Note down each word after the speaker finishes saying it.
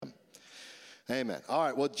Amen. All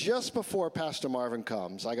right, well, just before Pastor Marvin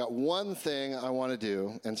comes, I got one thing I want to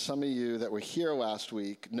do, and some of you that were here last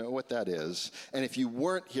week know what that is. And if you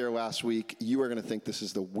weren't here last week, you are going to think this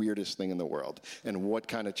is the weirdest thing in the world. And what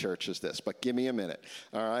kind of church is this? But give me a minute.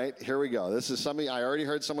 All right, here we go. This is something, I already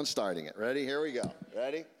heard someone starting it. Ready? Here we go.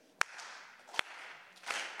 Ready? Okay,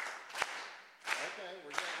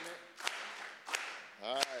 we're getting it.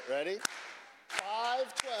 All right, ready?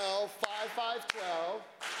 512, 5512.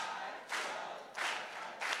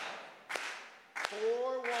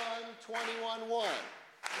 41211.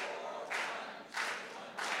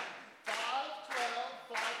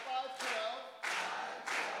 512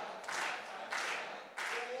 5512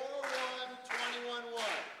 41211.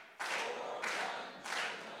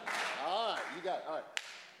 All right, you got it. All right.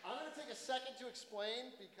 I'm going to take a second to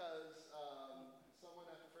explain because someone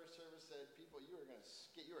after first service said, "People, you are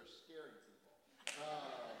scaring people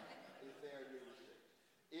if they are new to church."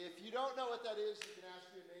 If you don't know what that is, you can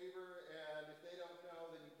ask your neighbor, and if they don't know,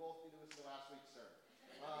 then you both need to listen to last week's sermon.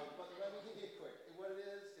 But let me give you a quick. What it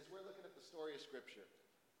is we're looking at the story of Scripture.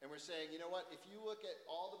 And we're saying, you know what, if you look at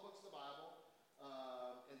all the books of the Bible,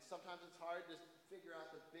 and sometimes it's hard to figure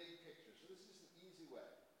out the big picture. So this is just an easy way.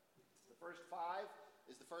 The first 5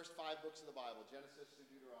 is the first 5 books of the Bible, Genesis through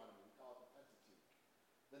Deuteronomy. We call it the Pentateuch.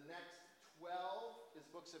 The next 12 is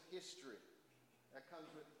books of history. That comes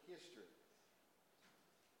with history.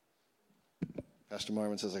 Pastor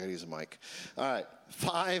Marvin says I got to use a mic. All right,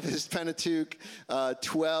 5 is Pentateuch.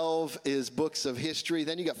 12 is books of history.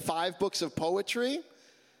 Then you got 5 books of poetry.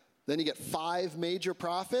 Then you get 5 major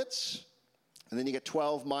prophets. And then you get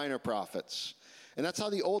 12 minor prophets. And that's how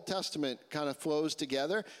the Old Testament kind of flows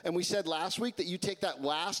together. And we said last week that you take that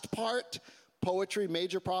last part, poetry,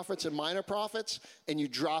 major prophets, and minor prophets, and you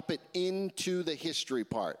drop it into the history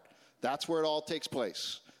part. That's where it all takes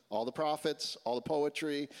place. All the prophets, all the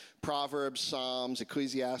poetry, Proverbs, Psalms,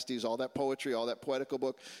 Ecclesiastes, all that poetry, all that poetical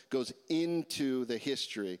book goes into the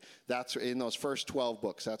history. That's in those first 12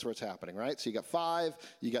 books. That's where it's happening, right? So you got 5,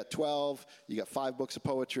 you got 12, you got 5 books of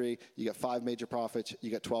poetry, you got 5 major prophets,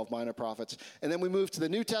 you got 12 minor prophets. And then we move to the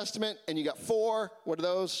New Testament, and you got 4. What are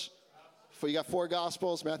those? You got 4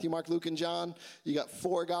 Gospels, Matthew, Mark, Luke, and John. You got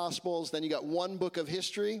 4 Gospels. Then you got 1 book of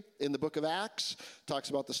history in the book of Acts. Talks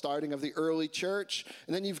about the starting of the early church.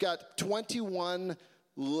 And then you've got 21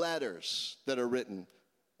 letters that are written.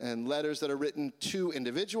 And letters that are written to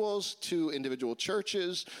individuals, to individual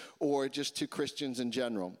churches, or just to Christians in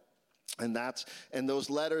general. And those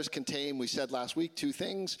letters contain, we said last week, 2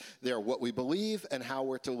 things. They're what we believe and how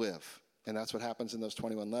we're to live. And that's what happens in those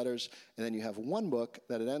 21 letters. And then you have 1 book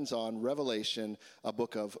that it ends on, Revelation, a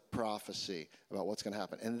book of prophecy about what's going to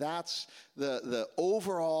happen. And that's the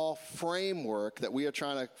overall framework that we are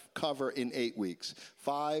trying to cover in 8 weeks.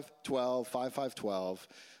 5, 12, 5, 5, 12,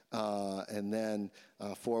 and then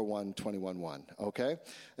 4, 1, 21, 1. Okay?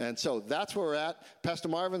 And so that's where we're at. Pastor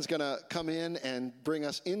Marvin's going to come in and bring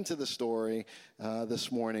us into the story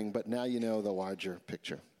this morning. But now you know the larger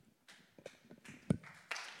picture.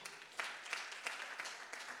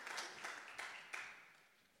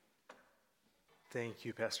 Thank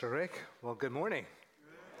you, Pastor Rick. Well, good morning.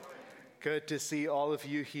 Good to see all of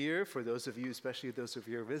you here. For those of you, especially those of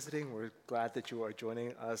you who are visiting, we're glad that you are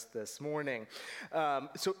joining us this morning.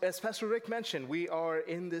 So as Pastor Rick mentioned, we are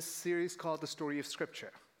in this series called The Story of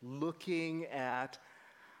Scripture, looking at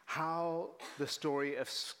how the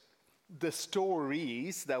stories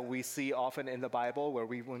that we see often in the Bible,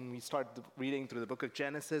 when we start reading through the book of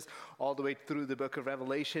Genesis all the way through the book of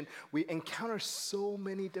Revelation, we encounter so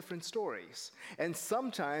many different stories, and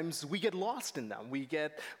sometimes we get lost in them. We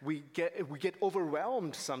get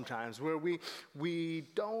overwhelmed sometimes, where we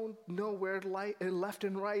don't know where left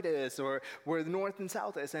and right is, or where the north and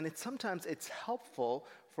south is, and sometimes it's helpful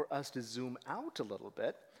for us to zoom out a little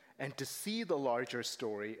bit and to see the larger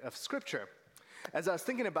story of Scripture. As I was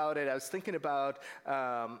thinking about it, a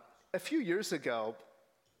few years ago,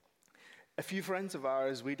 a few friends of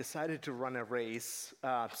ours, we decided to run a race.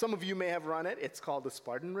 Some of you may have run it. It's called the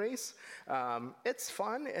Spartan Race. It's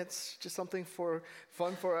fun. It's just something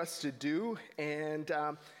fun for us to do. And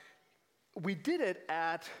we did it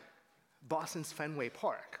at Boston's Fenway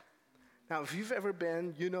Park. Now, if you've ever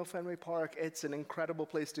been, you know Fenway Park. It's an incredible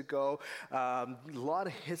place to go. A lot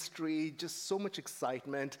of history, just so much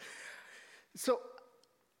excitement. So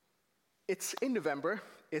it's in November,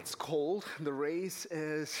 It's cold. The race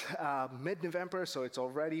is mid-November, so it's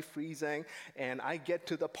already freezing. And I get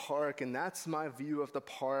to the park, and that's my view of the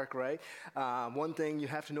park, right? One thing you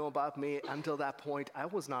have to know about me, until that point, I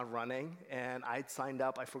was not running, and I'd signed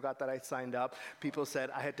up. I forgot that I'd signed up. People said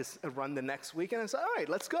I had to run the next week, and I said, all right,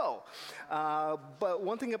 let's go. But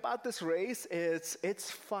one thing about this race is it's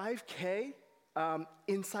 5K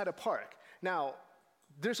inside a park. Now,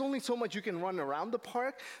 there's only so much you can run around the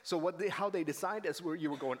park. So how they designed is where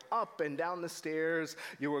you were going up and down the stairs,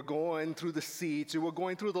 you were going through the seats, you were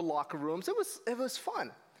going through the locker rooms. It was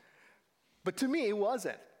fun. But to me, it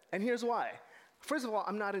wasn't. And here's why. First of all,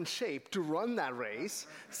 I'm not in shape to run that race.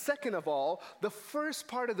 Second of all, the first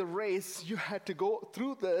part of the race, you had to go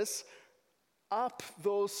through this, up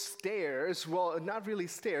those stairs. Well, not really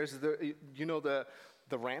stairs. The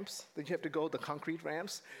ramps that you have to go, the concrete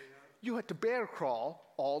ramps. You had to bear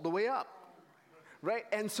crawl all the way up, right?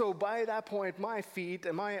 And so by that point, my feet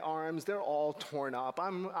and my arms, they're all torn up.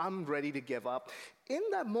 I'm ready to give up. In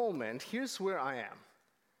that moment, here's where I am.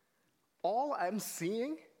 All I'm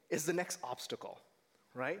seeing is the next obstacle,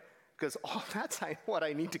 right? Because that's what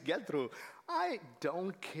I need to get through. I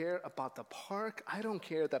don't care about the park. I don't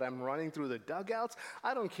care that I'm running through the dugouts.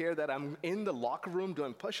 I don't care that I'm in the locker room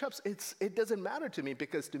doing push-ups. It doesn't matter to me,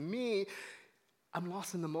 because to me, I'm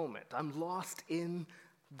lost in the moment. I'm lost in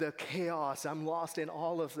the chaos. I'm lost in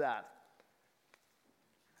all of that.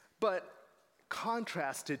 But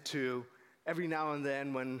contrasted to every now and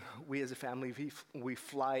then when we as a family, we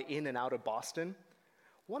fly in and out of Boston,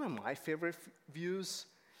 one of my favorite views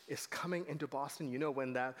is coming into Boston. You know,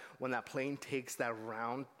 when that plane takes that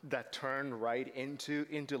turn right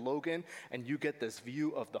into Logan, and you get this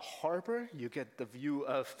view of the harbor, you get the view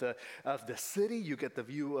of the city, you get the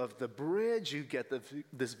view of the bridge, you get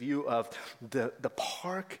this view of the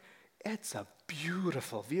park. It's a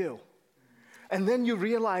beautiful view. And then you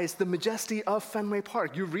realize the majesty of Fenway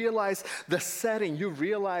Park. You realize the setting. You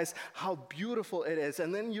realize how beautiful it is.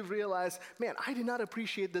 And then you realize, man, I did not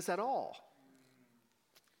appreciate this at all.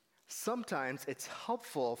 Sometimes it's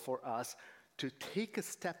helpful for us to take a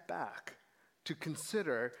step back to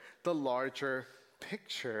consider the larger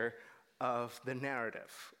picture of the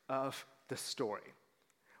narrative, of the story.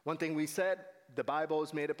 One thing we said, the Bible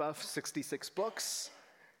is made up of 66 books,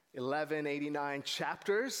 1189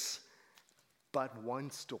 chapters, but one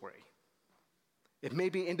story. It may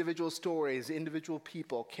be individual stories, individual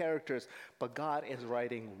people, characters, but God is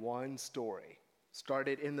writing one story.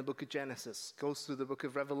 Started in the book of Genesis, goes through the book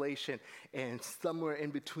of Revelation, and somewhere in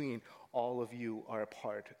between, all of you are a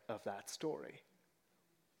part of that story.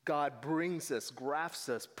 God brings us, grafts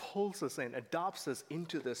us, pulls us in, adopts us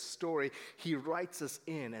into this story. He writes us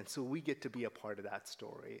in, and so we get to be a part of that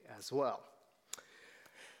story as well.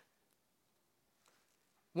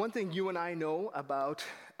 One thing you and I know about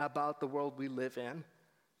the world we live in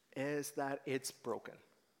is that it's broken.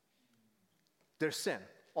 There's sin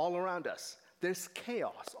all around us. There's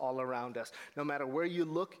chaos all around us. No matter where you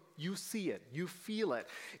look, you see it, you feel it.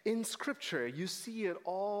 In Scripture, you see it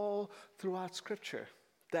all throughout Scripture,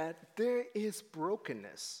 that there is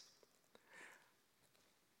brokenness.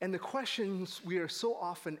 And the questions we are so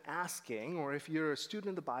often asking, or if you're a student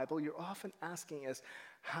of the Bible, you're often asking is,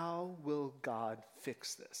 how will God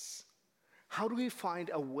fix this? How do we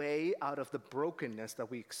find a way out of the brokenness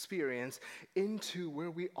that we experience into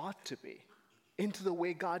where we ought to be? Into the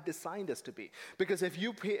way God designed us to be. Because if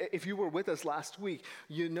you were with us last week,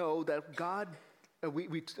 you know that God,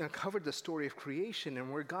 we covered the story of creation,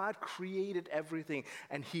 and where God created everything,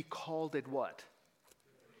 and He called it what?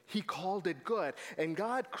 He called it good. And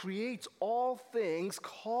God creates all things,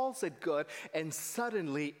 calls it good, and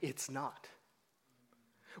suddenly it's not.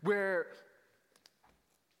 Where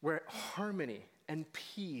harmony and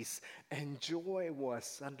peace and joy was,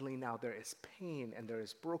 suddenly now there is pain, and there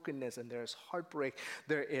is brokenness, and there is heartbreak,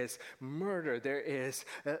 there is murder, there is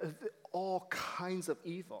all kinds of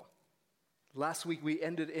evil. Last week we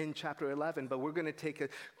ended in chapter 11, but we're going to take a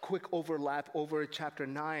quick overlap over chapter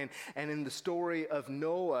 9. And in the story of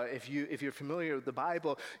Noah, if you're familiar with the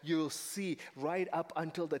Bible, you'll see right up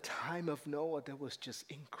until the time of Noah, there was just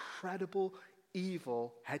incredible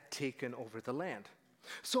evil had taken over the land.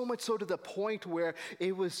 So much so to the point where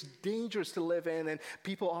it was dangerous to live in, and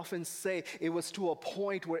people often say it was to a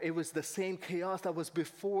point where it was the same chaos that was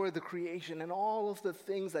before the creation, and all of the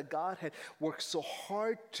things that God had worked so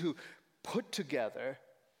hard to put together,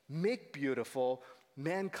 make beautiful,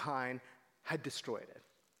 mankind had destroyed it.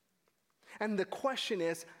 And the question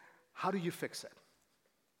is, how do you fix it?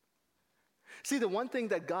 See, the one thing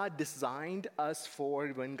that God designed us for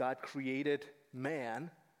when God created man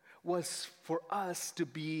was for us to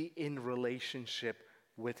be in relationship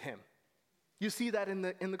with him. You see that in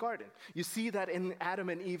the garden. You see that in Adam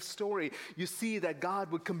and Eve's story. You see that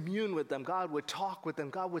God would commune with them. God would talk with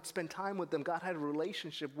them. God would spend time with them. God had a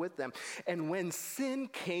relationship with them. And when sin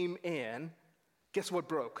came in, guess what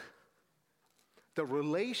broke? The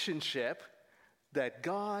relationship that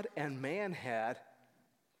God and man had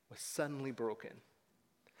was suddenly broken.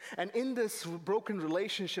 And in this broken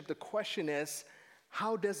relationship, the question is,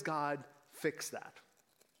 how does God fix that?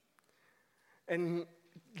 And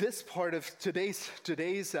this part of today's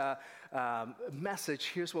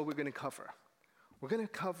message, here's what we're going to cover. We're going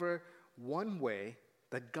to cover one way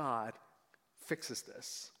that God fixes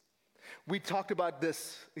this. We talked about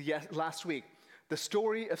this last week. The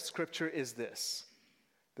story of Scripture is this.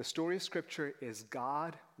 The story of Scripture is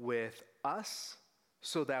God with us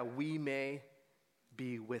so that we may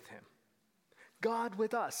be with him. God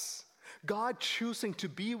with us. God choosing to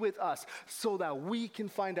be with us so that we can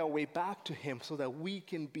find our way back to him, so that we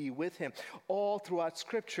can be with him. All throughout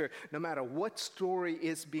Scripture, no matter what story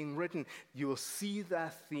is being written, you will see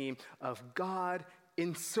that theme of God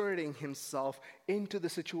inserting himself into the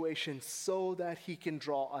situation so that he can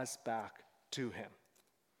draw us back to him.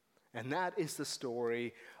 And that is the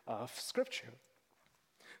story of Scripture.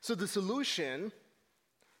 So the solution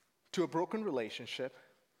to a broken relationship,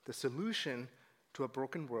 the solution to a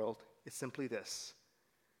broken world is simply this: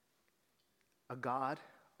 a God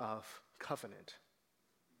of covenant.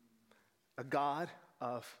 A God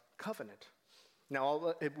of covenant.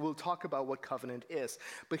 Now, we'll talk about what covenant is,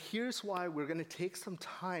 but here's why we're going to take some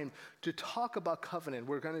time to talk about covenant.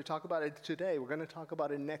 We're going to talk about it today. We're going to talk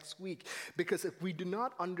about it next week, because if we do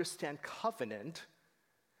not understand covenant,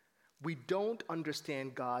 we don't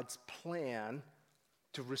understand God's plan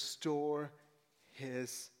to restore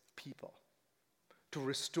his people, to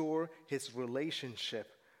restore his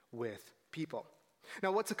relationship with people.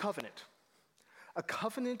 Now, what's a covenant? A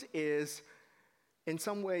covenant is, in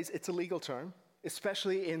some ways, it's a legal term,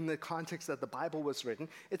 especially in the context that the Bible was written.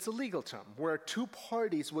 It's a legal term where two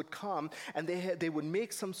parties would come and they would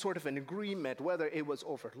make some sort of an agreement, whether it was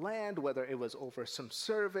over land, whether it was over some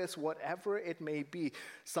service, whatever it may be.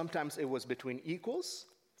 Sometimes it was between equals.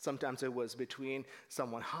 Sometimes it was between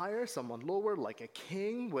someone higher, someone lower, like a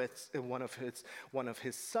king with one of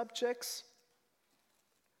his subjects.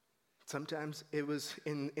 Sometimes it was,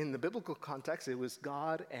 in the biblical context, it was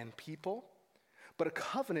God and people. But a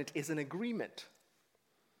covenant is an agreement.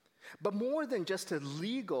 But more than just a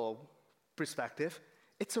legal perspective,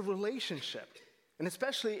 it's a relationship. And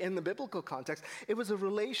especially in the biblical context, it was a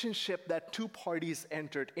relationship that two parties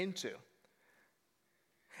entered into.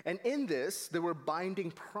 And in this, there were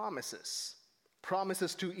binding promises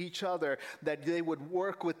to each other that they would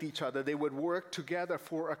work with each other, they would work together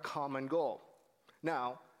for a common goal.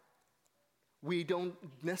 Now, we don't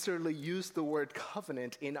necessarily use the word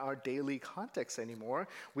covenant in our daily context anymore.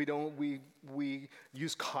 We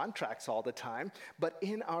use contracts all the time, but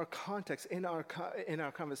in our context, in our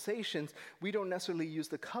conversations, we don't necessarily use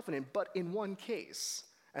the covenant, but in one case,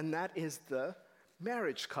 and that is the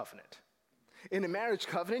marriage covenant. In a marriage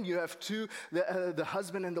covenant, you have the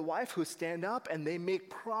husband and the wife who stand up and they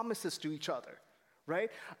make promises to each other.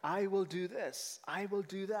 Right? I will do this. I will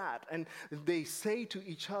do that. And they say to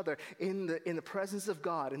each other in the presence of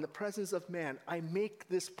God, in the presence of man, I make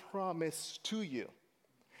this promise to you.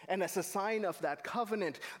 And as a sign of that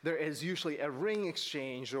covenant, there is usually a ring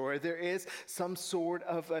exchange, or there is some sort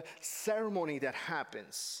of a ceremony that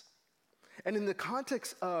happens. And in the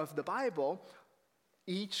context of the Bible,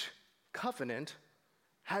 each covenant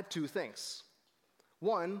had two things.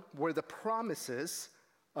 One were the promises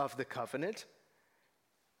of the covenant,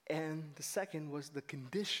 and the second was the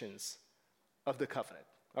conditions of the covenant.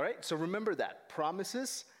 All right? So remember that.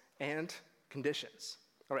 Promises and conditions.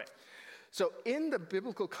 All right. So in the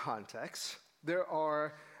biblical context, there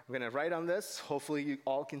are, I'm going to write on this. Hopefully you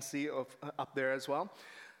all can see up there as well.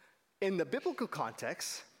 In the biblical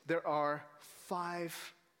context, there are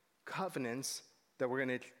 5 covenants that we're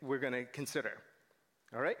going to consider.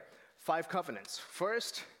 All right? 5 covenants.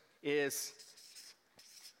 First is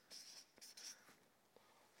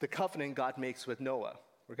the covenant God makes with Noah.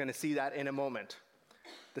 We're going to see that in a moment.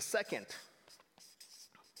 The second,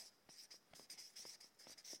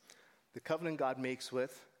 the covenant God makes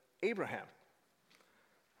with Abraham.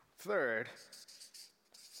 Third,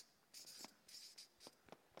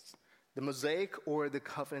 the Mosaic, or the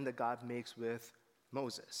covenant that God makes with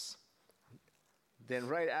Moses. Then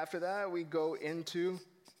right after that, we go into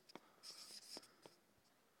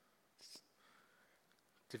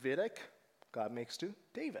Davidic, God makes to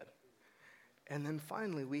David. And then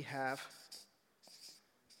finally, we have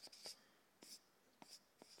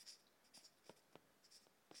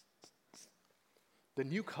the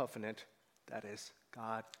new covenant that is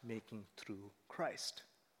God making through Christ.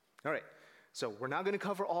 All right, so we're not going to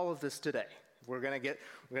cover all of this today. We're going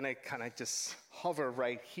to kind of just hover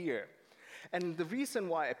right here. And the reason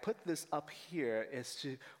why I put this up here is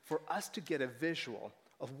for us to get a visual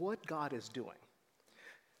of what God is doing.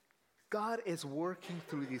 God is working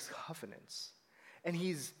through these covenants, and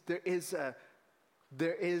there is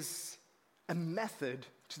a method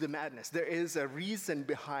to the madness. There is a reason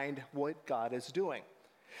behind what God is doing.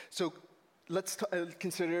 So let's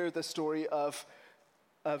consider the story of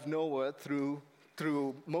Noah through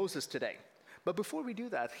Moses today. But before we do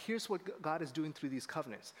that, here's what God is doing through these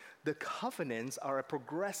covenants. The covenants are a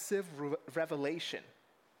progressive revelation.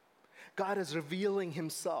 God is revealing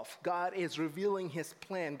himself. God is revealing his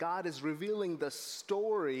plan. God is revealing the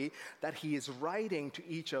story that he is writing to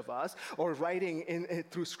each of us, or writing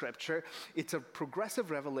through Scripture. It's a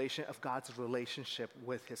progressive revelation of God's relationship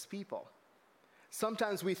with his people.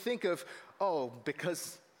 Sometimes we think of,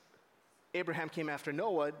 because Abraham came after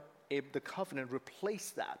Noah, the covenant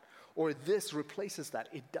replaced that, or this replaces that.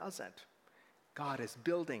 It doesn't. God is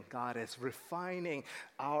building, God is refining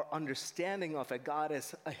our understanding of it. God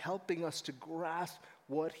is helping us to grasp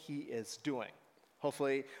what he is doing.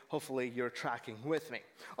 Hopefully you're tracking with me.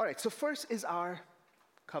 All right, so first is our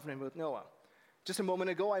covenant with Noah. Just a moment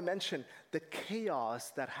ago, I mentioned the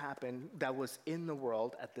chaos that happened, that was in the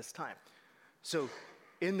world at this time. So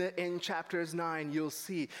in chapters 9, you'll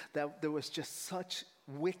see that there was just such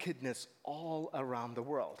wickedness all around the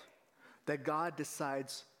world that God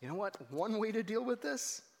decides, you know what, one way to deal with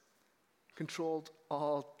this? Controlled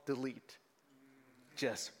Alt Delete.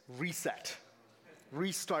 Just reset.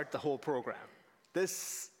 Restart the whole program.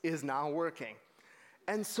 This is now working.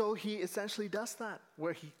 And so he essentially does that,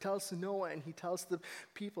 where he tells Noah and he tells the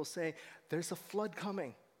people, say, there's a flood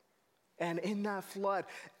coming. And in that flood,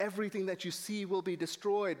 everything that you see will be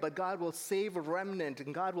destroyed, but God will save a remnant,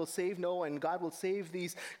 and God will save Noah, and God will save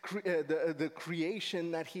the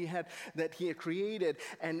creation that he had created,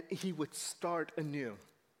 and he would start anew.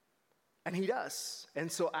 And he does.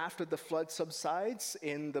 And so after the flood subsides,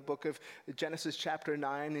 in the book of Genesis chapter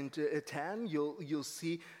 9 and 10, you'll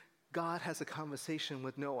see God has a conversation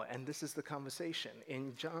with Noah, and this is the conversation.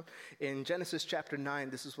 In Genesis chapter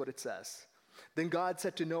 9, this is what it says. Then God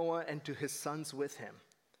said to Noah and to his sons with him,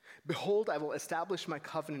 behold, I will establish my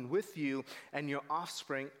covenant with you and your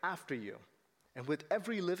offspring after you, and with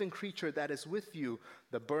every living creature that is with you,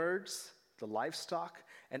 the birds, the livestock,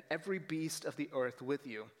 and every beast of the earth with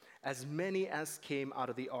you, as many as came out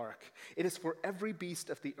of the ark. It is for every beast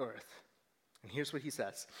of the earth. And here's what he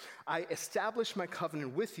says. I establish my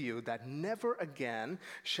covenant with you that never again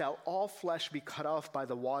shall all flesh be cut off by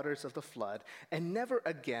the waters of the flood, and never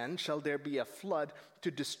again shall there be a flood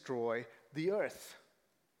to destroy the earth.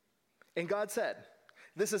 And God said,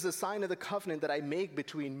 this is a sign of the covenant that I make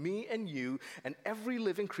between me and you and every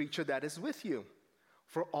living creature that is with you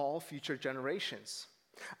for all future generations.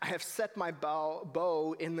 I have set my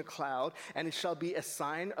bow in the cloud, and it shall be a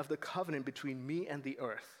sign of the covenant between me and the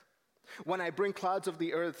earth. When I bring clouds of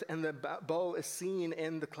the earth and the bow is seen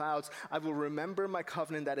in the clouds, I will remember my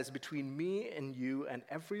covenant that is between me and you and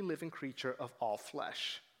every living creature of all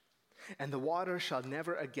flesh. And the water shall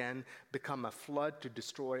never again become a flood to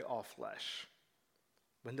destroy all flesh.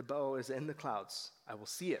 When the bow is in the clouds, I will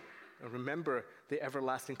see it and remember the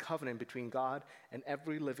everlasting covenant between God and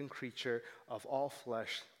every living creature of all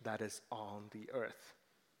flesh that is on the earth.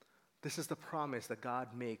 This is the promise that God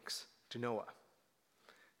makes to Noah.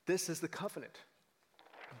 This is the covenant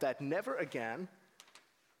that never again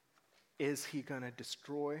is he going to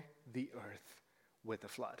destroy the earth with a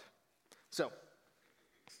flood. So,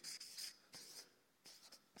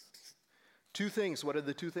 two things. What are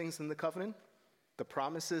the two things in the covenant? The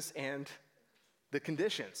promises and the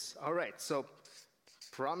conditions. All right, so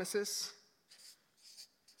promises,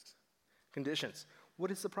 conditions. What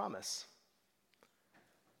is the promise?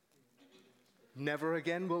 Never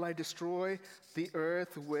again will I destroy the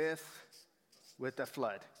earth with a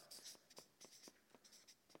flood.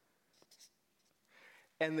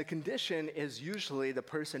 And the condition is usually the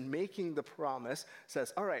person making the promise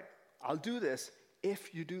says, all right, I'll do this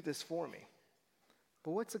if you do this for me.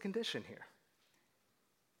 But what's the condition here?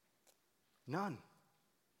 None.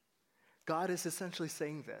 God is essentially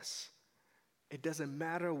saying this. It doesn't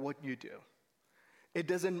matter what you do. It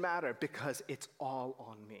doesn't matter because it's all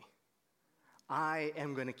on me. I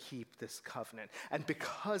am going to keep this covenant. And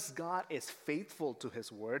because God is faithful to his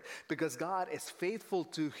word, because God is faithful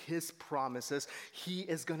to his promises, he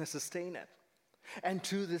is going to sustain it. And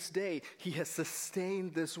to this day, he has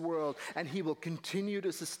sustained this world, and he will continue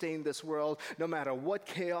to sustain this world. No matter what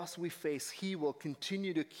chaos we face, he will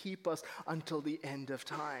continue to keep us until the end of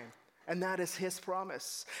time. And that is his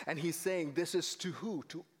promise. And he's saying this is to who?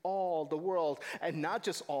 To all the world. And not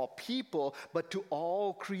just all people, but to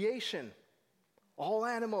all creation. All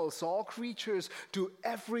animals, all creatures, to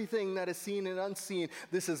everything that is seen and unseen.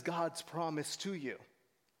 This is God's promise to you.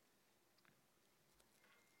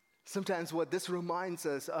 Sometimes what this reminds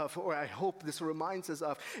us of, or I hope this reminds us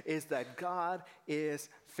of, is that God is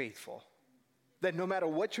faithful. That no matter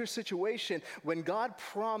what your situation, when God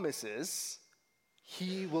promises,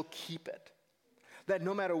 he will keep it. That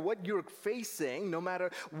no matter what you're facing, no matter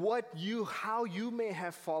how you may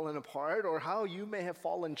have fallen apart or how you may have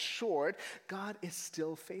fallen short, God is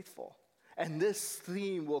still faithful. And this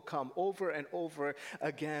theme will come over and over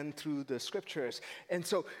again through the scriptures. And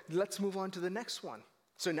so let's move on to the next one.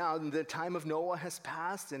 So now the time of Noah has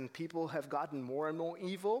passed and people have gotten more and more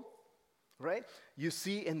evil, right? You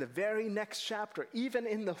see in the very next chapter, even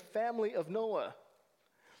in the family of Noah,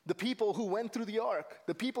 the people who went through the ark,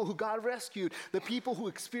 the people who got rescued, the people who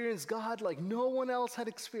experienced God like no one else had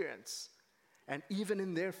experienced. And even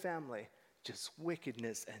in their family, just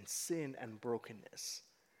wickedness and sin and brokenness.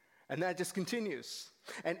 And that just continues.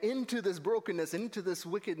 And into this brokenness, into this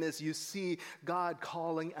wickedness, you see God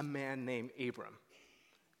calling a man named Abram.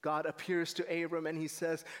 God appears to Abram and he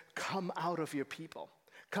says, come out of your people.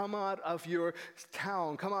 Come out of your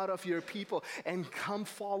town. Come out of your people and come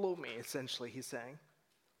follow me, essentially, he's saying.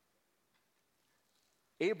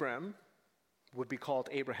 Abram would be called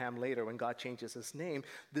Abraham later when God changes his name.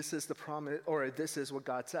 This is the promise, or this is what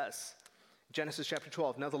God says. Genesis chapter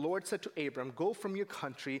 12. Now the Lord said to Abram, go from your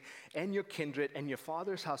country and your kindred and your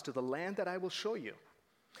father's house to the land that I will show you.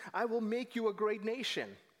 I will make you a great nation.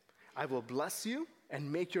 I will bless you and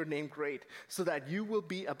make your name great, so that you will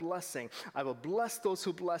be a blessing. I will bless those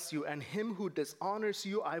who bless you, and him who dishonors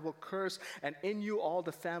you I will curse, and in you all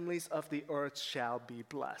the families of the earth shall be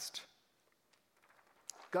blessed.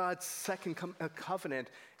 God's second covenant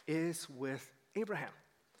is with Abraham.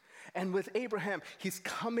 And with Abraham, he's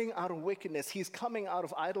coming out of wickedness. He's coming out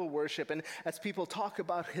of idol worship. And as people talk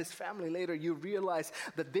about his family later, you realize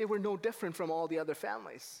that they were no different from all the other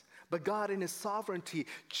families. But God in his sovereignty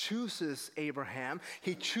chooses Abraham.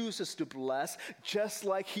 He chooses to bless, just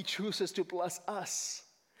like he chooses to bless us.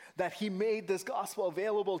 That he made this gospel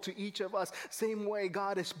available to each of us. Same way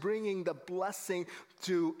God is bringing the blessing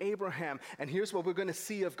to Abraham. And here's what we're going to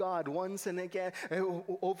see of God once and again,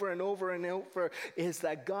 over and over and over, is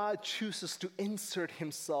that God chooses to insert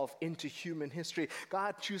himself into human history.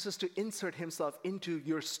 God chooses to insert himself into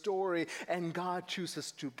your story, and God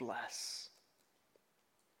chooses to bless.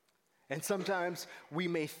 And sometimes we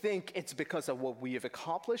may think it's because of what we have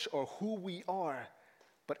accomplished or who we are.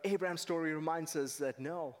 But Abraham's story reminds us that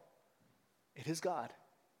no, it is God.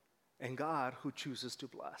 And God who chooses to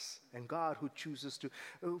bless. And God who chooses to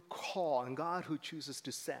call. And God who chooses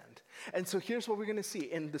to send. And so here's what we're going to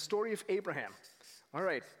see in the story of Abraham. All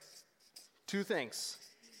right, two things.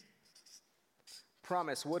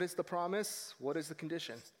 Promise. What is the promise? What is the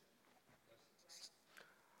condition?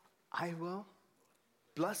 I will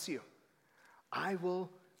bless you. I will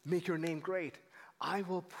make your name great. I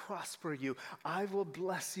will prosper you. I will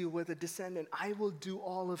bless you with a descendant. I will do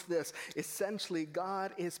all of this. Essentially,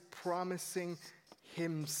 God is promising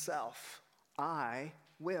himself. I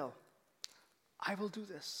will. I will do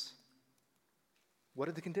this. What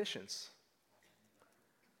are the conditions?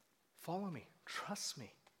 Follow me. Trust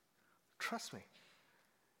me. Trust me.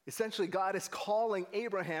 Essentially, God is calling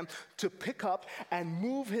Abraham to pick up and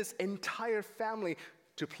move his entire family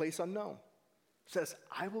to a place unknown. Says,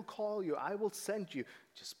 I will call you, I will send you,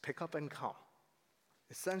 just pick up and come.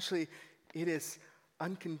 Essentially, it is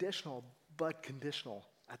unconditional, but conditional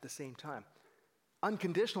at the same time.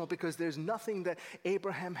 Unconditional because there's nothing that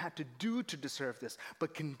Abraham had to do to deserve this,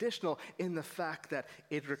 but conditional in the fact that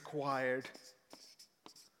it required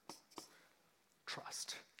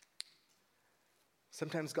trust.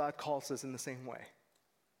 Sometimes God calls us in the same way.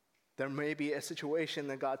 There may be a situation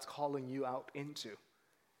that God's calling you out into.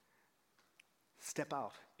 Step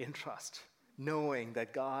out in trust, knowing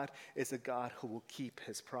that God is a God who will keep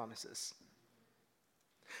his promises.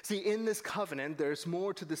 See, in this covenant, there's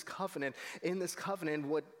more to this covenant. In this covenant,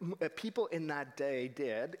 what people in that day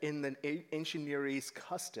did, in the ancient Near East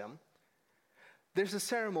custom, there's a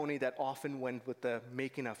ceremony that often went with the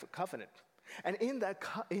making of a covenant. And in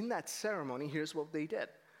that ceremony, here's what they did.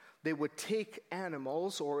 They would take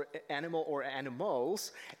animals,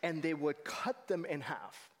 and they would cut them in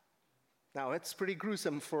half. Now, it's pretty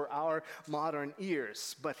gruesome for our modern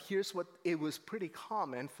ears, but here's what it was pretty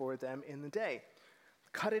common for them in the day.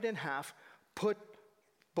 Cut it in half, put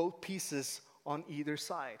both pieces on either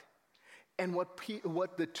side. And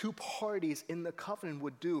what the two parties in the covenant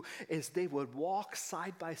would do is they would walk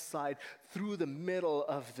side by side through the middle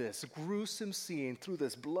of this gruesome scene, through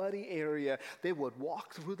this bloody area. They would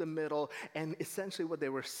walk through the middle, and essentially what they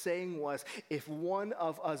were saying was, if one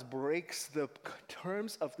of us breaks the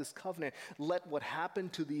terms of this covenant, let what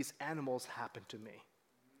happened to these animals happen to me.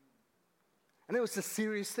 And it was a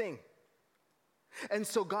serious thing. And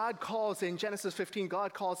so God calls, in Genesis 15,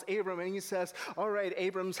 God calls Abram and he says, all right,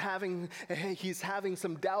 he's having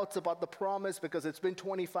some doubts about the promise because it's been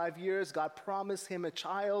 25 years. God promised him a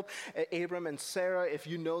child. Abram and Sarah, if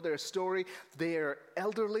you know their story, they are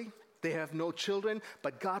elderly. They have no children,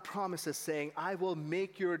 but God promises saying, I will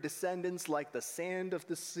make your descendants like the sand of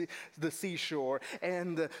the seashore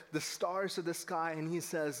and the stars of the sky. And he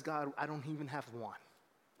says, God, I don't even have one.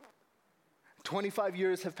 25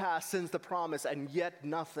 years have passed since the promise, and yet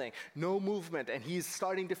nothing, no movement, and he's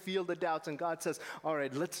starting to feel the doubts, and God says, all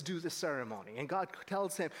right, let's do the ceremony. And God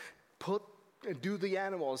tells him, do the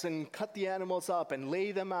animals, and cut the animals up, and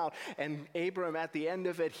lay them out, and Abram, at the end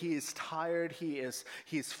of it, he is tired, he's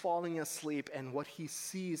falling asleep, and what he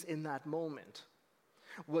sees in that moment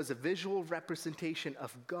was a visual representation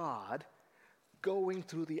of God going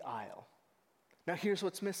through the aisle. Now here's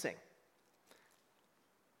what's missing.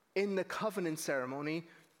 In the covenant ceremony,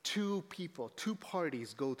 two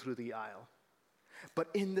parties go through the aisle. But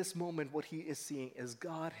in this moment, what he is seeing is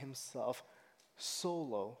God himself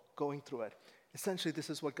solo going through it. Essentially, this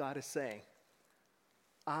is what God is saying.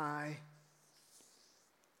 I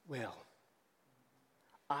will.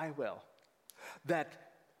 That,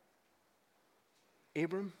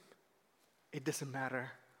 Abram, it doesn't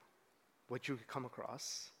matter what you come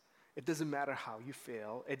across. It doesn't matter how you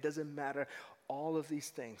fail. It doesn't matter all of these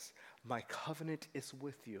things. My covenant is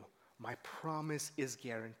with you. My promise is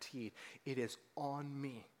guaranteed. It is on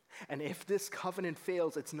me. And if this covenant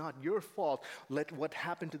fails, it's not your fault. Let what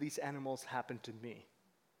happened to these animals happen to me.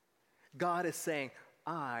 God is saying,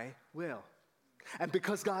 I will. And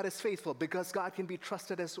because God is faithful, because God can be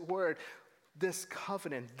trusted as word, this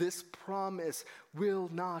covenant, this promise will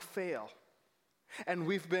not fail. And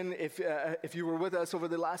we've been, if you were with us over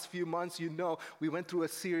the last few months, you know we went through a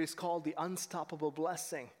series called The Unstoppable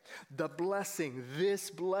Blessing. The blessing, this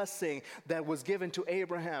blessing that was given to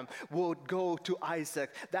Abraham would go to Isaac.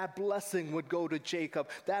 That blessing would go to Jacob.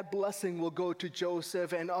 That blessing will go to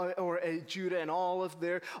Joseph and or Judah and all of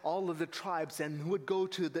the tribes, and would go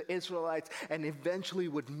to the Israelites, and eventually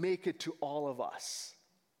would make it to all of us.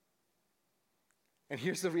 And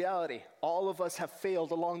here's the reality. All of us have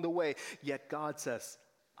failed along the way, yet God says,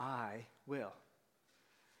 I will.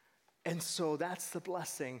 And so that's the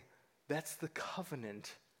blessing, that's the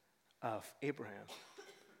covenant of Abraham.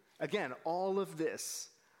 Again, all of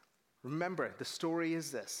this, remember, the story is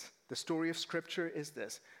this. The story of Scripture is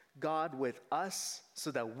this. God with us so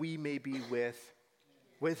that we may be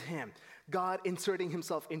with him. God inserting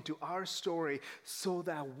himself into our story so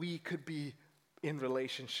that we could be in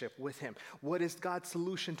relationship with him. What is God's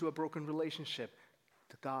solution to a broken relationship?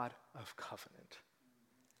 The God of covenant.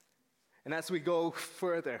 And as we go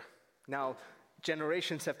further, now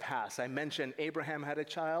generations have passed. I mentioned Abraham had a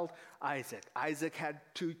child, Isaac. Isaac had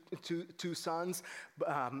two sons,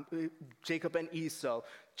 Jacob and Esau.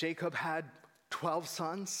 Jacob had 12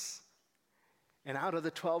 sons. And out of the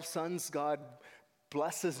 12 sons, God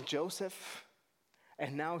blesses Joseph.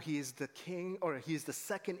 And now he's the king, or he's the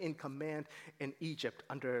second in command in Egypt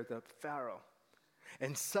under the Pharaoh.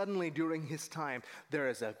 And suddenly during his time, there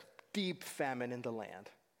is a deep famine in the land.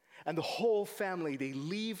 And the whole family, they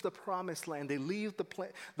leave the promised land. They leave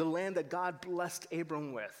the land that God blessed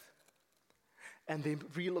Abram with. And they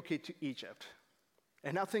relocate to Egypt.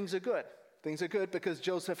 And now things are good. Things are good because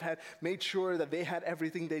Joseph had made sure that they had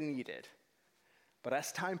everything they needed. But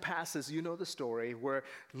as time passes, you know the story. We're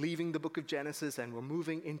leaving the book of Genesis and we're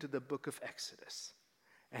moving into the book of Exodus.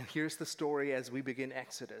 And here's the story as we begin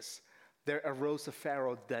Exodus. There arose a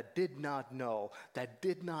Pharaoh that did not know, that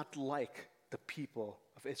did not like the people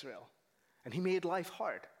of Israel. And he made life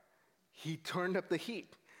hard. He turned up the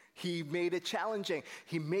heat. He made it challenging.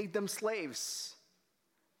 He made them slaves.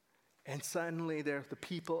 And suddenly the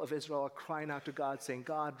people of Israel are crying out to God saying,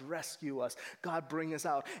 God, rescue us. God, bring us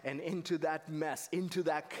out. And into that mess, into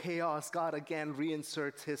that chaos, God again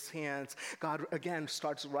reinserts his hands. God again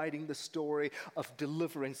starts writing the story of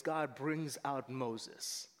deliverance. God brings out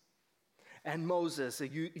Moses. And Moses,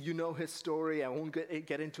 you know his story. I won't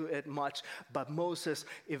get into it much, but Moses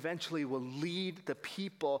eventually will lead the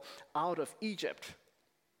people out of Egypt,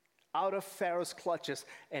 out of Pharaoh's clutches,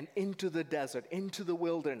 and into the desert, into the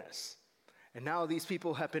wilderness. And now these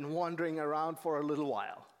people have been wandering around for a little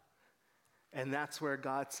while. And that's where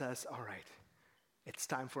God says, all right, it's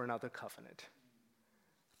time for another covenant.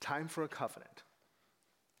 Time for a covenant.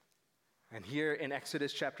 And here in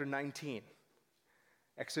Exodus chapter 19,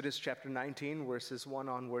 verses 1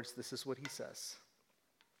 onwards, this is what he says.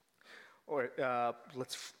 Or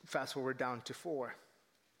let's fast forward down to 4.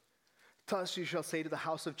 Thus you shall say to the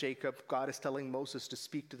house of Jacob, God is telling Moses to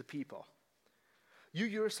speak to the people. You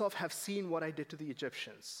yourself have seen what I did to the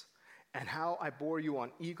Egyptians, and how I bore you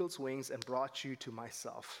on eagle's wings and brought you to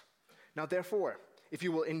myself. Now therefore, if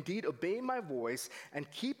you will indeed obey my voice and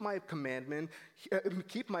keep my commandment,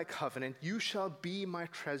 keep my covenant, you shall be my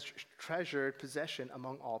treasured possession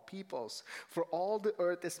among all peoples. For all the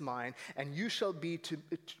earth is mine, and you shall be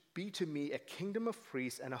to me a kingdom of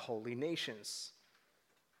priests and a holy nation.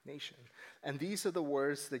 And these are the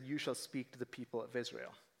words that you shall speak to the people of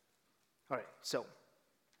Israel. All right, so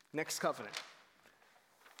next covenant.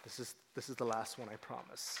 This is the last one, I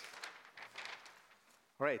promise.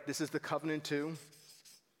 All right, this is the covenant to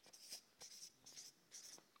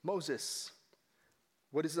Moses.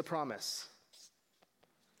 What is the promise?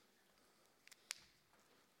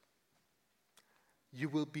 You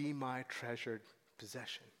will be my treasured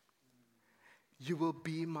possession. You will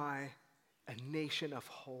be a nation of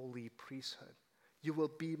holy priesthood. You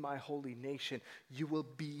will be my holy nation. You will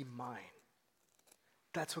be mine.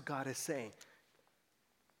 That's what God is saying.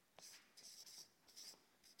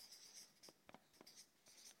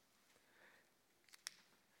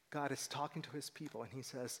 God is talking to his people and he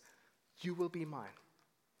says, you will be mine.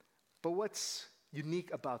 But what's unique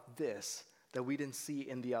about this that we didn't see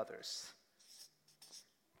in the others?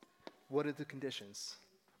 What are the conditions?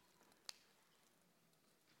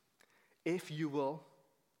 If you will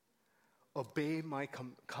obey my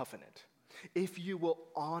covenant, if you will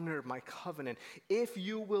honor my covenant, if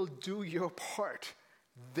you will do your part,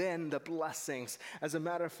 then the blessings. As a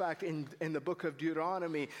matter of fact, in the book of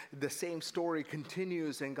Deuteronomy, the same story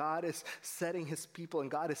continues, and God is setting his people,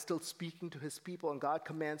 and God is still speaking to his people, and God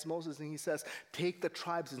commands Moses, and he says, take the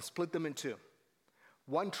tribes and split them in two.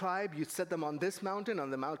 One tribe, you set them on this mountain,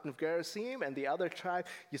 on the mountain of Gerizim, and the other tribe,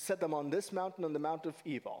 you set them on this mountain, on the mountain of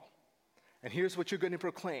Ebal. And here's what you're going to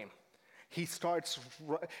proclaim. He starts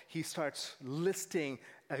listing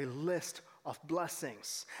a list of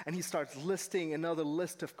blessings. And he starts listing another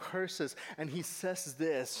list of curses. And he says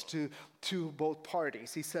this to both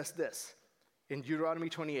parties. He says this in Deuteronomy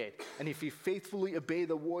 28. And if you faithfully obey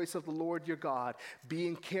the voice of the Lord your God,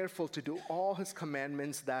 being careful to do all his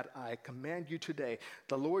commandments that I command you today,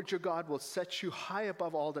 the Lord your God will set you high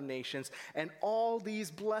above all the nations, and all these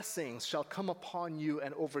blessings shall come upon you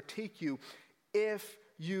and overtake you if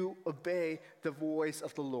you obey the voice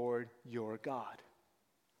of the Lord your God.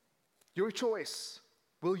 Your choice.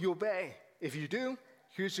 Will you obey? If you do,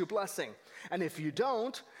 here's your blessing. And if you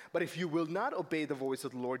don't, but if you will not obey the voice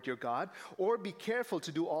of the Lord your God, or be careful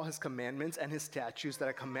to do all his commandments and his statutes that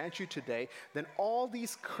I command you today, then all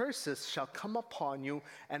these curses shall come upon you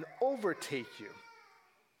and overtake you.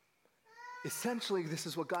 Essentially, this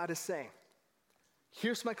is what God is saying.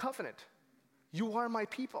 Here's my covenant. You are my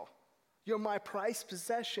people. You're my prized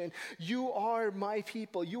possession. You are my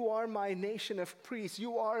people. You are my nation of priests.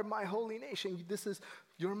 You are my holy nation.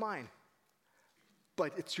 You're mine.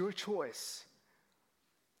 But it's your choice.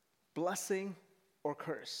 Blessing or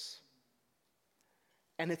curse.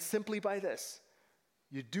 And it's simply by this.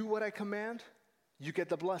 You do what I command, you get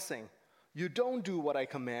the blessing. You don't do what I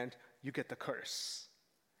command, you get the curse.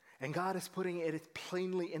 And God is putting it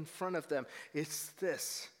plainly in front of them. It's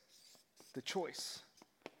this, the choice.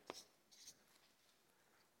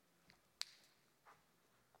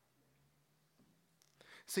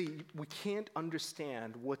 See, we can't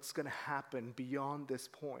understand what's going to happen beyond this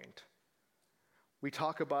point. We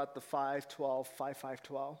talk about the 5-12,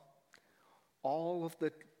 5-5-12. All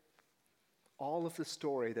of the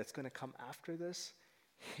story that's going to come after this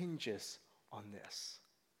hinges on this.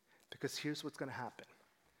 Because here's what's going to happen.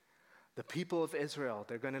 The people of Israel,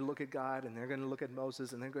 they're going to look at God and they're going to look at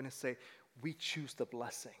Moses and they're going to say, we choose the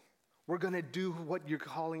blessing. We're going to do what you're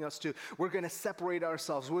calling us to. We're going to separate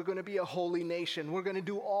ourselves. We're going to be a holy nation. We're going to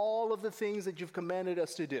do all of the things that you've commanded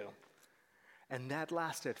us to do. And that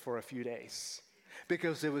lasted for a few days.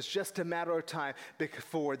 because it was just a matter of time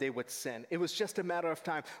before they would sin. It was just a matter of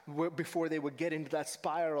time before they would get into that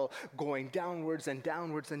spiral, going downwards and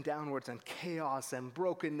downwards and downwards, and chaos and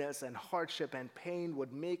brokenness and hardship and pain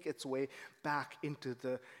would make its way back into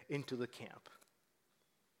the camp.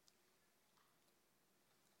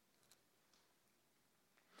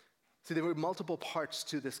 See, there were multiple parts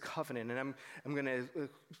to this covenant, and I'm going to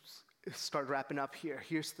start wrapping up here.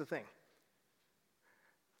 Here's the thing.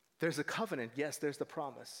 There's a covenant, yes, there's the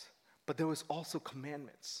promise, but there was also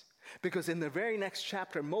commandments. Because in the very next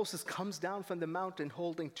chapter, Moses comes down from the mountain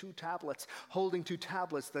holding two tablets,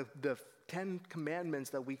 the 10 commandments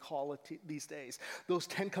that we call it these days. Those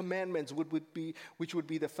 10 commandments which would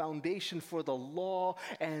be the foundation for the law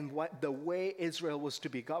and the way Israel was to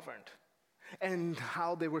be governed, and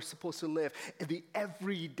how they were supposed to live. The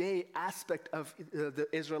everyday aspect of the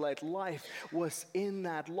Israelite life was in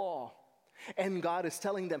that law. And God is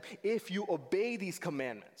telling them, if you obey these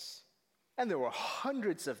commandments, and there were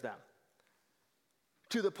hundreds of them,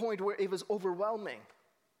 to the point where it was overwhelming.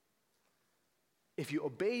 If you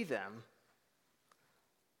obey them,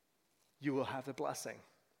 you will have the blessing.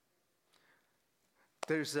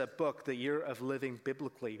 There's a book, The Year of Living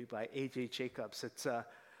Biblically, by A.J. Jacobs. It's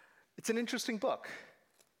an interesting book.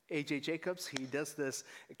 A.J. Jacobs, he does this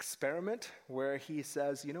experiment where he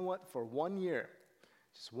says, you know what, for 1 year,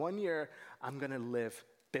 just 1 year, I'm going to live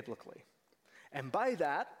biblically. And by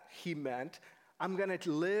that, he meant, I'm going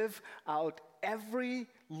to live out every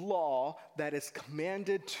law that is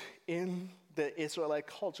commanded in the Israelite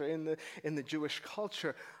culture, in the Jewish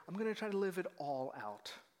culture. I'm going to try to live it all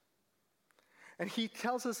out. And he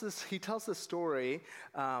tells this story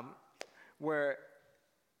where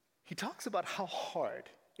he talks about how hard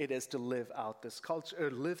it is to live out this culture,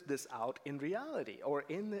 or live this out in reality, or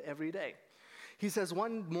in the everyday. He says,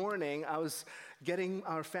 one morning I was getting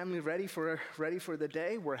our family ready for the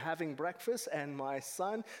day. We're having breakfast, and my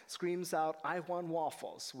son screams out, "I want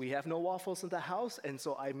waffles." We have no waffles in the house, and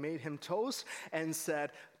so I made him toast and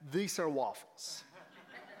said, "These are waffles."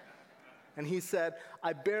 And he said,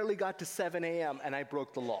 "I barely got to 7 a.m. and I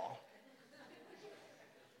broke the law."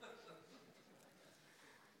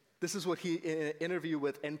 This is what he, in an interview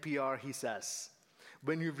with NPR, he says,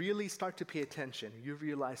 when you really start to pay attention, you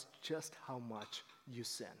realize just how much you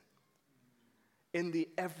sin. In the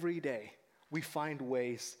everyday, we find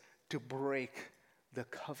ways to break the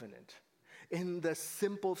covenant. In the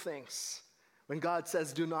simple things, when God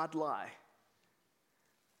says, "Do not lie,"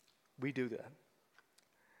 we do that.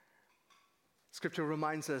 Scripture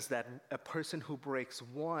reminds us that a person who breaks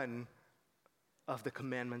one of the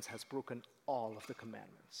commandments has broken all of the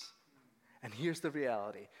commandments. And here's the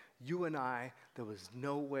reality. You and I, there was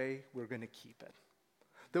no way we're going to keep it.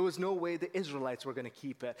 There was no way the Israelites were going to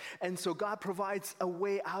keep it. And so God provides a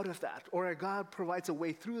way out of that, or God provides a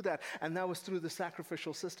way through that, and that was through the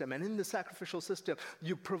sacrificial system. And in the sacrificial system,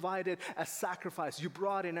 you provided a sacrifice. You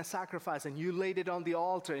brought in a sacrifice, and you laid it on the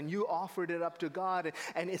altar, and you offered it up to God.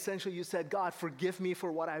 And essentially you said, "God, forgive me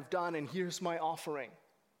for what I've done, and here's my offering."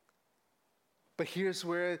 But here's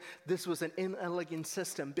where this was an inelegant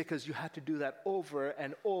system, because you had to do that over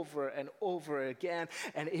and over and over again,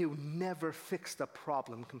 and it never fixed the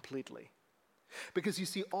problem completely. Because you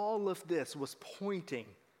see, all of this was pointing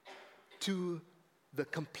to the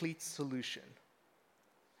complete solution.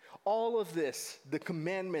 All of this, the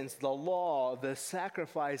commandments, the law, the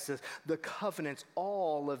sacrifices, the covenants,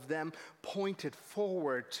 all of them pointed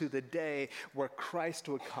forward to the day where Christ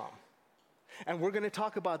would come. And we're going to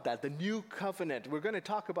talk about that, the new covenant. We're going to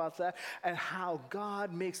talk about that and how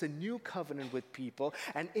God makes a new covenant with people.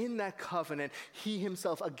 And in that covenant, he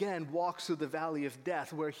himself again walks through the valley of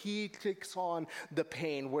death, where he takes on the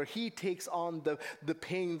pain, where he takes on the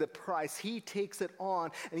paying the price. He takes it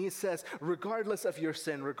on, and he says, regardless of your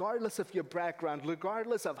sin, regardless of your background,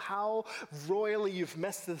 regardless of how royally you've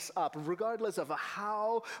messed this up, regardless of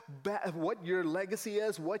how bad, what your legacy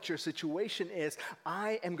is, what your situation is,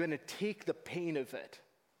 I am going to take the pain of it.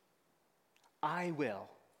 I will.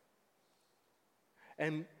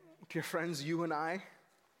 And dear friends, you and I,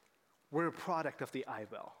 we're a product of the I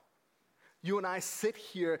will. You and I sit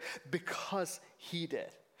here because he did.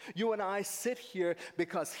 You and I sit here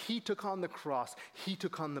because he took on the cross. He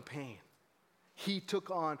took on the pain. He took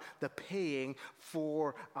on the paying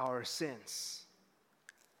for our sins.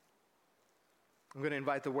 I'm going to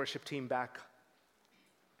invite the worship team back.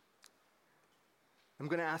 I'm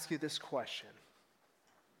going to ask you this question.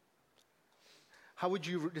 How would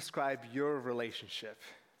you describe your relationship,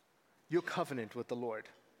 your covenant with the Lord?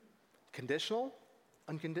 Conditional,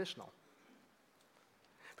 unconditional?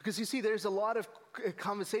 Because you see, there's a lot of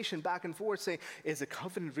conversation back and forth saying, is a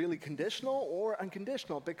covenant really conditional or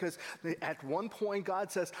unconditional? Because at one point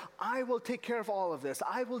God says, I will take care of all of this.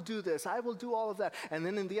 I will do this. I will do all of that. And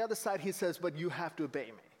then on the other side he says, but you have to obey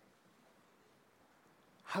me.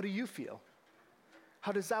 How do you feel?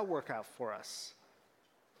 How does that work out for us?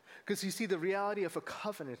 Because you see, the reality of a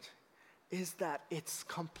covenant is that it's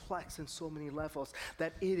complex in so many levels,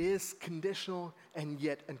 that it is conditional and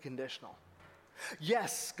yet unconditional.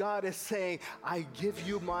 Yes, God is saying, I give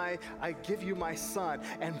you my son,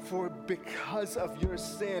 and because of your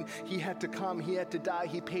sin, he had to come, he had to die,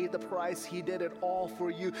 he paid the price, he did it all for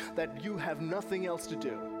you, that you have nothing else to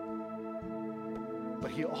do. But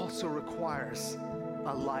he also requires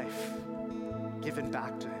a life given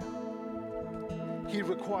back to him. He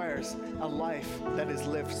requires a life that is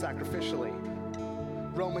lived sacrificially.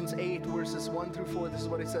 Romans 8, verses 1 through 4, this is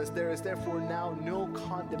what it says. There is therefore now no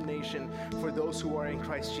condemnation for those who are in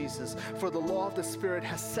Christ Jesus. For the law of the Spirit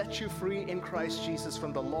has set you free in Christ Jesus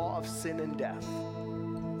from the law of sin and death.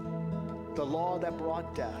 The law that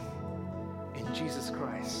brought death in Jesus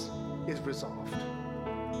Christ is resolved.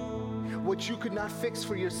 What you could not fix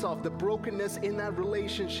for yourself, the brokenness in that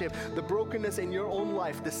relationship, the brokenness in your own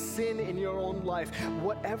life, the sin in your own life,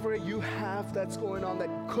 whatever you have that's going on that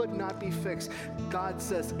could not be fixed, God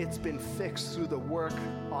says it's been fixed through the work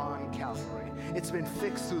on Calvary. It's been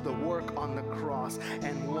fixed through the work on the cross,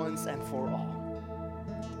 and once and for all.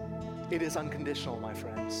 It is unconditional, my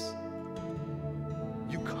friends.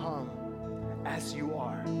 You come as you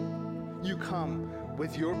are. You come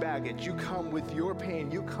with your baggage, you come with your pain,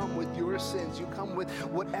 you come with your sins, you come with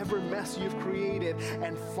whatever mess you've created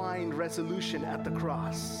and find resolution at the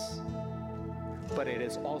cross. But it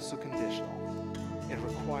is also conditional. It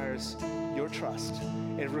requires your trust.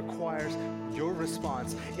 It requires your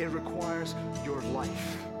response. It requires your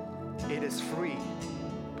life. It is free,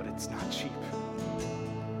 but it's not cheap.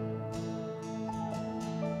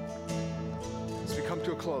 As we come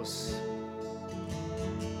to a close,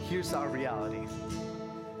 here's our reality.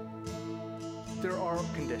 There are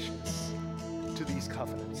conditions to these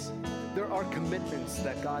covenants. There are commitments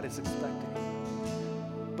that God is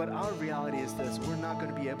expecting. But our reality is this: we're not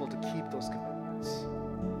going to be able to keep those commitments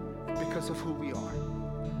because of who we are.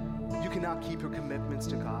 You cannot keep your commitments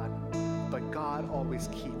to God, but God always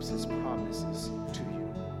keeps his promises to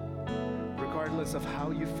you. Regardless of how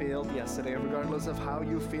you failed yesterday, regardless of how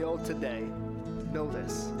you feel today, know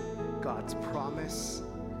this: God's promise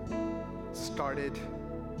started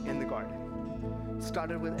in the garden.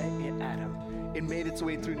 Started with Adam. It made its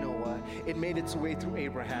way through Noah. It made its way through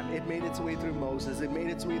Abraham. It made its way through Moses. It made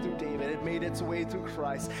its way through David. It made its way through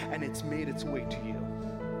Christ. And it's made its way to you.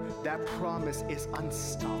 That promise is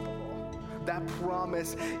unstoppable. That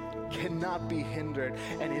promise cannot be hindered.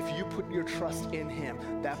 And if you put your trust in him,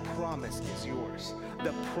 that promise is yours.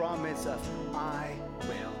 The promise of I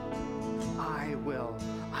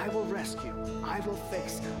will rescue, I will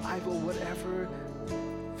fix, I will whatever,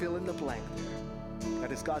 fill in the blank there.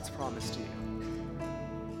 That is God's promise to you.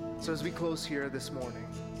 So as we close here this morning,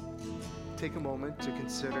 take a moment to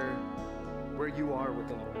consider where you are with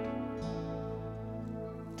the Lord.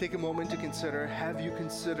 Take a moment to consider, have you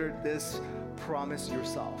considered this promise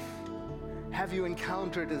yourself? Have you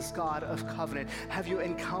encountered this God of covenant? Have you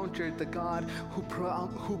encountered the God who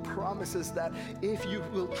promises that if you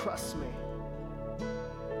will trust me,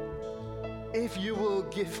 if you will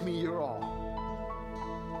give me your all,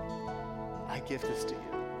 I give this to you.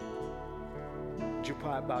 Would you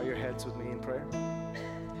bow your heads with me in prayer?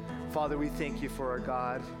 Father, we thank you for our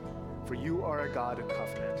God, for you are a God of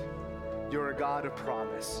covenant. You're a God of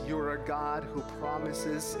promise. You're a God who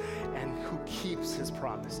promises and who keeps his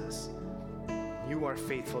promises. You are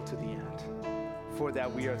faithful to the end. For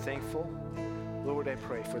that we are thankful. Lord, I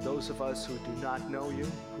pray for those of us who do not know you,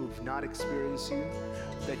 who've not experienced you,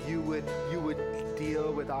 that you would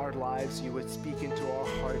deal with our lives, you would speak into our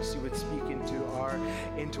hearts, you would speak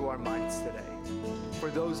into our minds today. For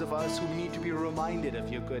those of us who need to be reminded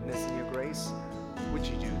of your goodness and your grace, would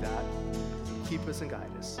you do that? Keep us and guide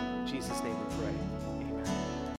us. In Jesus' name we pray. Amen.